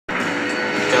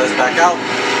back out.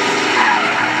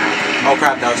 Oh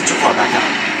crap, that was too far back out.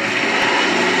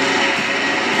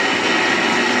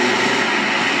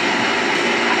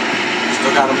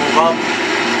 Still gotta move up.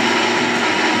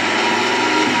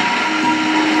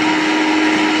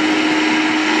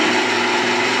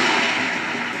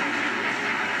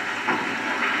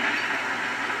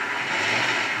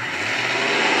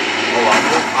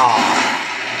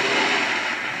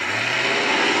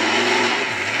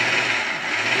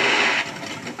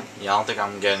 Yeah, I don't think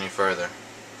I'm getting any further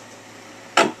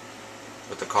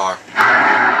with the car.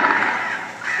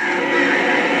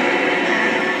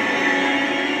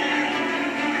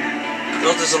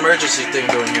 What's this emergency thing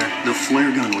doing here? The flare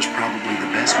gun was probably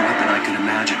the best weapon I could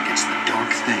imagine against the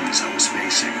dark things I was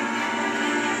facing.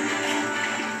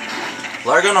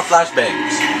 Flare gun or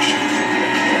flashbangs?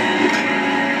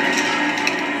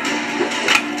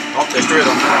 Oh, there's 3 of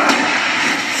them.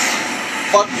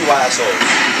 Fuck you assholes.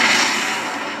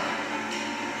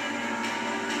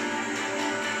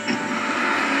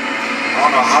 I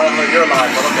don't know how the hell you're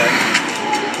alive, but okay.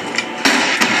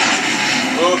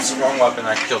 Oops, wrong weapon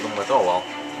I killed him with. Oh well.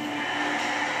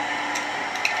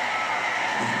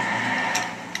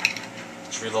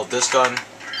 Let's reload this gun.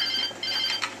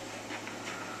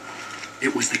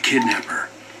 It was the kidnapper.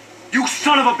 You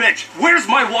son of a bitch! Where's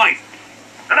my wife?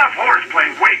 Enough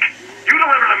horseplay, Wake. You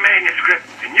deliver the manuscript,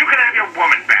 and you can have your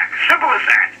woman back. Simple as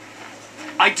that.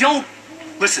 I don't...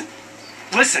 Listen.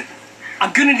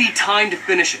 I'm gonna need time to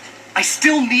finish it. I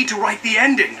still need to write the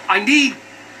ending. I need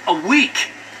a week.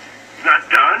 Not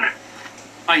done?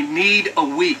 I need a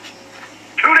week.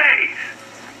 2 days.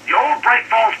 The old Bright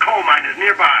Falls coal mine is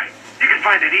nearby. You can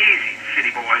find it easy,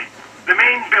 city boy. The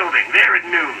main building, there at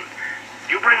noon.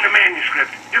 You bring the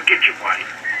manuscript, you get your wife.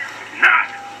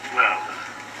 Not, well,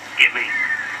 get me?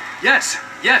 Yes,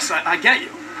 I get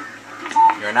you.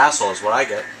 You're an asshole is what I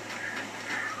get.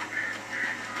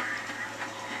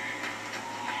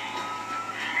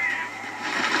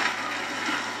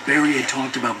 Barry had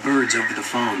talked about birds over the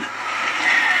phone.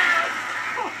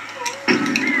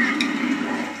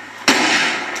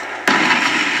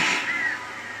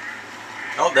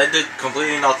 Oh, that did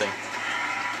completely nothing.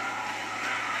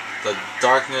 The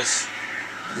darkness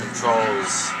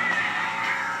controls...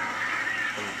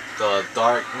 The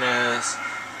darkness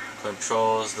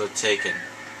controls the taken.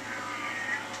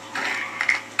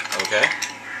 Okay.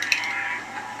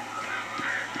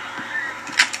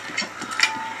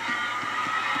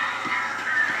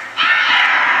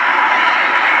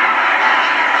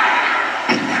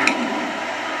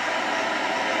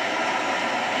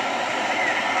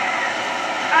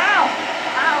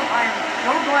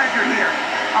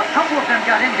 A couple of them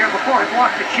got in here before I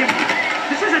blocked the chimney.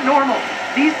 This isn't normal.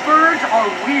 These birds are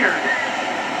weird.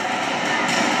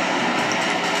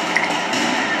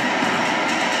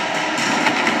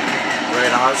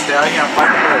 Right, I'll stay out here and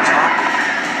fight the birds, huh?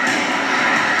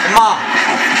 Come on!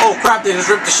 Oh crap, they just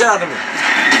ripped the shit out of me.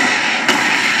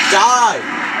 Die!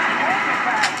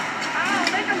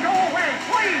 Make them go away,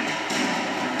 please!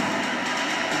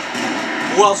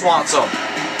 Who else wants some?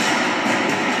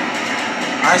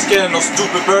 I ain't scared of no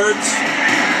stupid birds.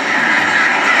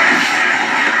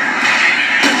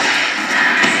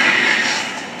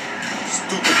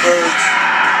 Stupid birds.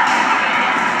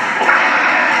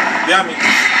 Got me.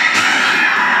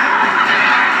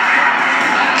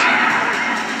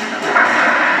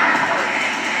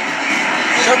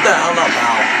 Shut the hell up,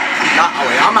 Al. Not, oh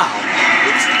wait, I'm out.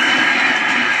 Oops.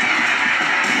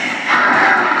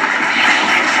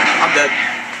 I'm dead.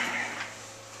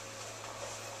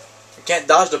 I can't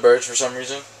dodge the birds for some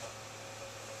reason.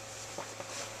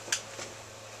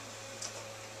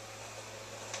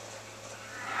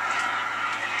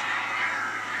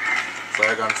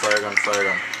 Flare gun, flare gun, flare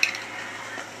gun.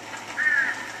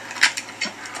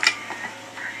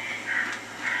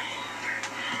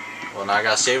 Well, now I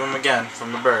gotta save him again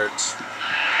from the birds. Ow,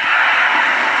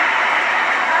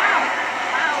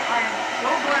 I am so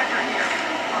glad you're here.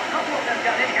 A couple of them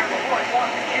got in here before I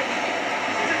blocked the chimney.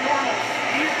 This isn't normal.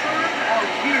 These birds are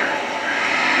weird.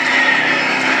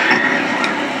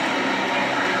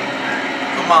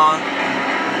 Come on.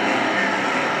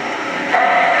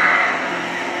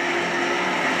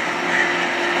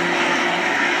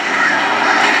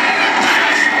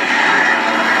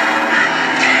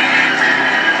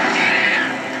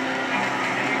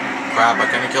 Crap, I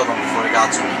couldn't kill them before they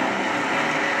got to me.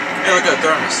 Hey, look at the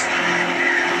thermos.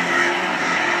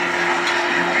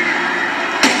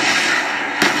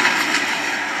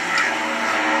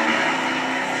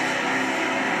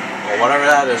 Well, whatever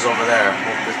that is over there.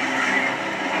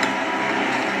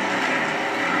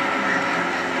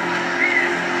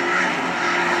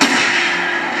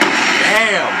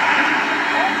 Damn!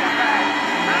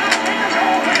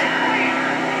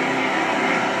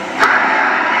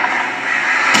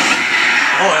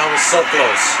 so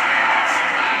close.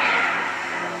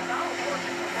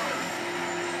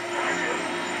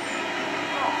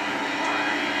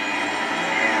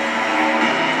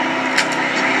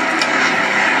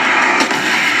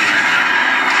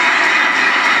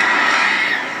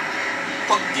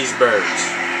 Fuck these birds.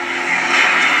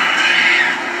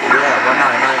 Yeah, why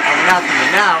not? Am I coming after me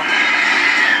now?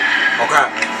 Oh crap.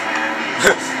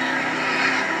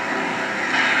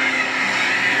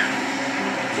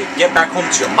 Yeah, get back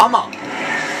home to your mama.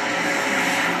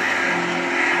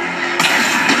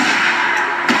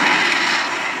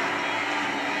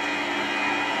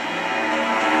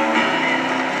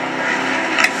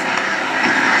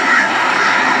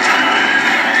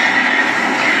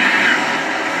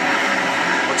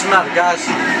 What's the matter, guys?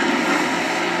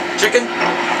 Chicken?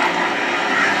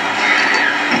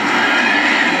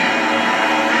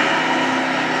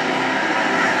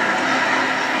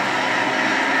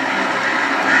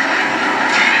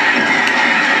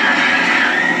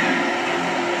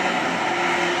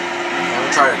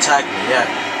 Don't try to attack me yet.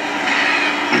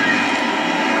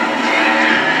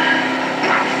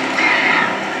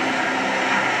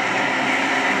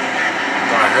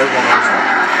 Thought I heard one of those.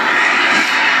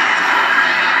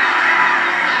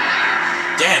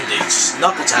 Damn, they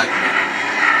snuck attacked me.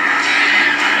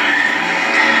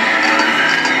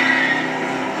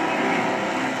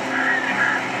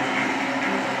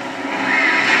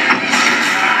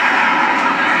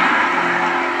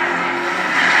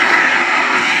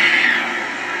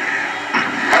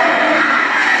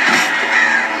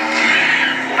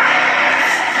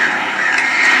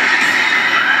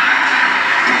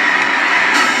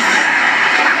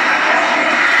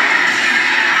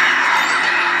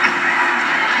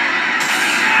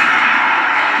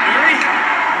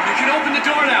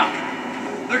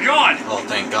 Oh,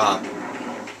 thank God.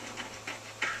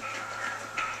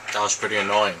 That was pretty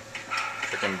annoying.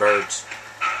 Freaking birds.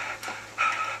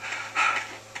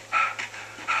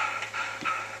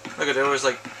 Look at there was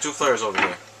like 2 flares over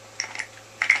here.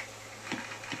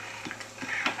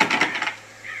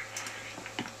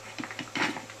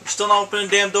 You still not opening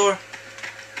the damn door?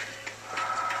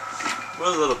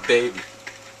 What a little baby.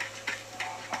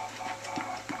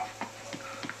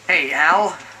 Hey,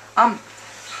 Al.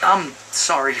 I'm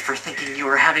sorry for thinking you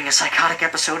were having a psychotic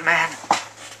episode, man.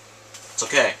 It's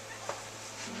okay.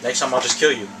 Next time I'll just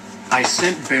kill you. I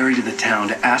sent Barry to the town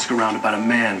to ask around about a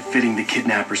man fitting the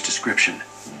kidnapper's description.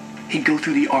 He'd go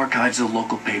through the archives of the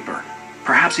local paper.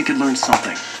 Perhaps he could learn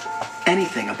something.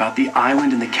 Anything about the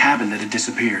island and the cabin that had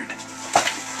disappeared. And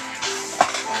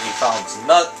he found some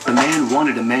nut. The man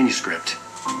wanted a manuscript.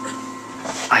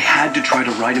 I had to try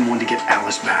to write him one to get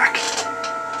Alice back.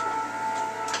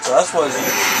 So that's what you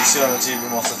see on the TV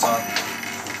most of the time.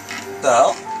 The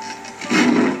hell?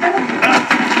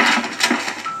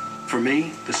 For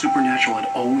me, the supernatural had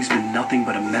always been nothing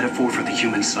but a metaphor for the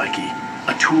human psyche,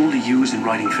 a tool to use in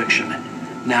writing fiction.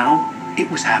 Now,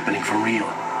 it was happening for real,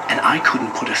 and I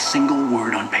couldn't put a single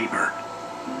word on paper.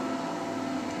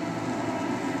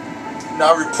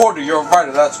 Now, reporter, you're a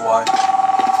writer, that's why.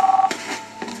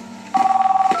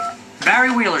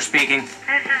 Barry Wheeler speaking.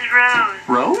 This is Rose.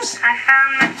 Rose? I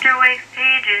found Mr. Wake's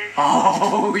pages.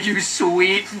 Oh, you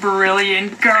sweet,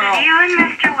 brilliant girl. Could you and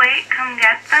Mr. Wake come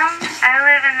get them? I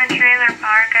live in the trailer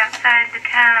park outside the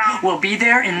town. We'll be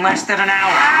there in less than an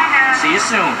hour. I know. See you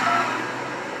soon.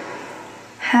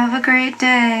 Have a great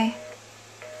day.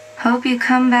 Hope you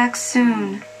come back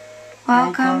soon.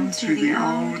 Welcome to the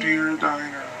old dear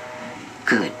diner.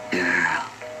 Good girl.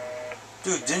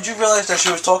 Dude, didn't you realize that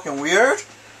she was talking weird?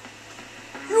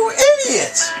 You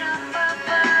idiot!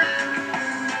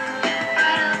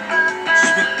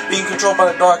 She's being controlled by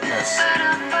the darkness.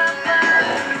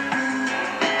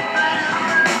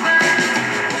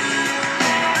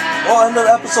 Well, end of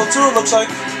episode 2, it looks like.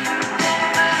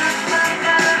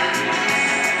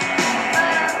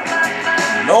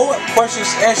 No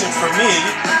questions answered for me.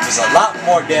 There's a lot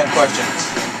more damn questions.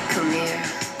 Come here.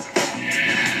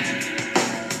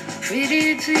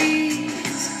 Pretty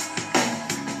please,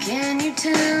 can you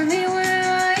tell me